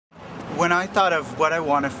When I thought of what I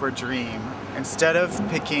wanted for a dream, instead of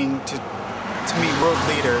picking to meet world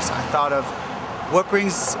leaders, I thought of what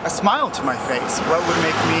brings a smile to my face, what would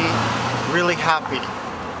make me really happy.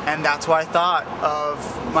 And that's why I thought of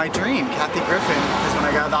my dream, Kathy Griffin, because when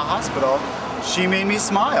I got out of the hospital, she made me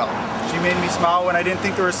smile. She made me smile when I didn't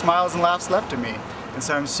think there were smiles and laughs left in me. And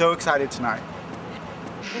so I'm so excited tonight.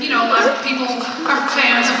 You know, a lot of people are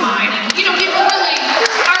fans of mine, and you know, people really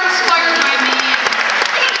are inspired by me.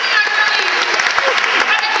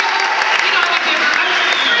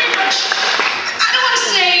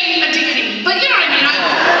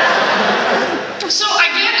 So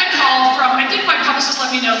I get a call from, I think my publicist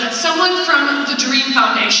let me know that someone from the Dream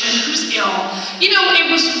Foundation who's ill, you know,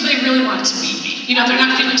 they really wanted to meet me. You know, they're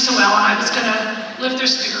not feeling so well and I was gonna lift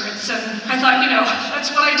their spirits, and I thought, you know,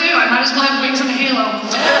 that's what I do. I might as well have wings and a halo.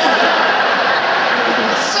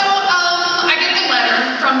 So I get the letter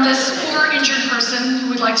from this poor injured person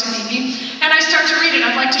who would like to meet me, and I start to read it.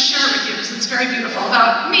 I'd like to share it with you because it's very beautiful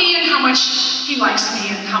about me and how much he likes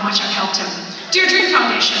me and how much I've helped him. Dear Dream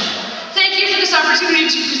Foundation, thank you for this opportunity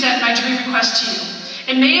to present my dream request to you.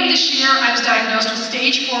 In May of this year, I was diagnosed with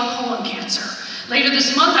stage 4 colon cancer. Later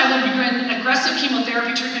this month, I will begin aggressive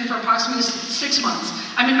chemotherapy treatment for approximately 6 months.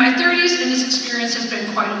 I'm in my 30s, and this experience has been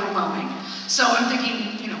quite overwhelming. So I'm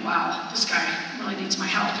thinking, you know, wow, this guy really needs my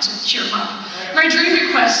help to cheer him up. My dream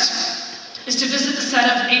request is to visit the set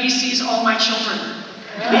of ABC's All My Children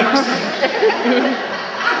in New York City.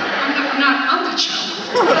 I'm not on that show.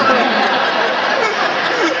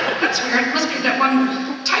 That's weird, it must be that one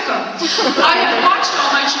typo. I have watched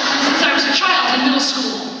All My Children since I was a child in middle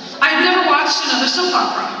school. I have never watched another soap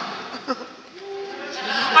opera.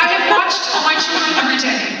 I have watched All My Children every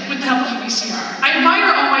day with the help of a VCR. I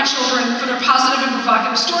admire All My Children for their positive and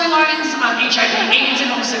provocative storylines on HIV, AIDS,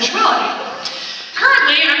 and homosexuality.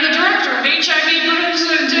 Currently, I'm the director of HIV,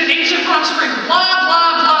 Asia Palm Springs, blah,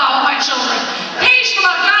 blah, blah, All My Children. Page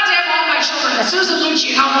about goddamn All My Children and Susan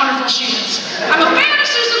Lucci, how wonderful she is. I'm a fan of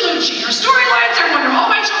Susan Lucci. Her storylines are wonderful.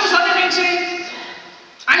 All My Children's on the name today.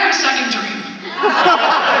 I have a second dream.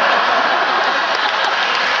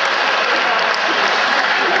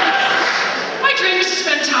 My dream is to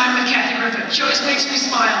spend time with Kathy Griffin. She always makes me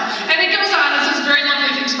smile. And it goes on and says very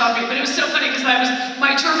lovely things about me, but it was so funny because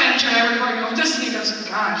my tour manager and I were going over this, and he goes,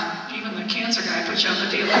 God, even the cancer guy put you on the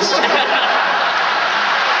D list.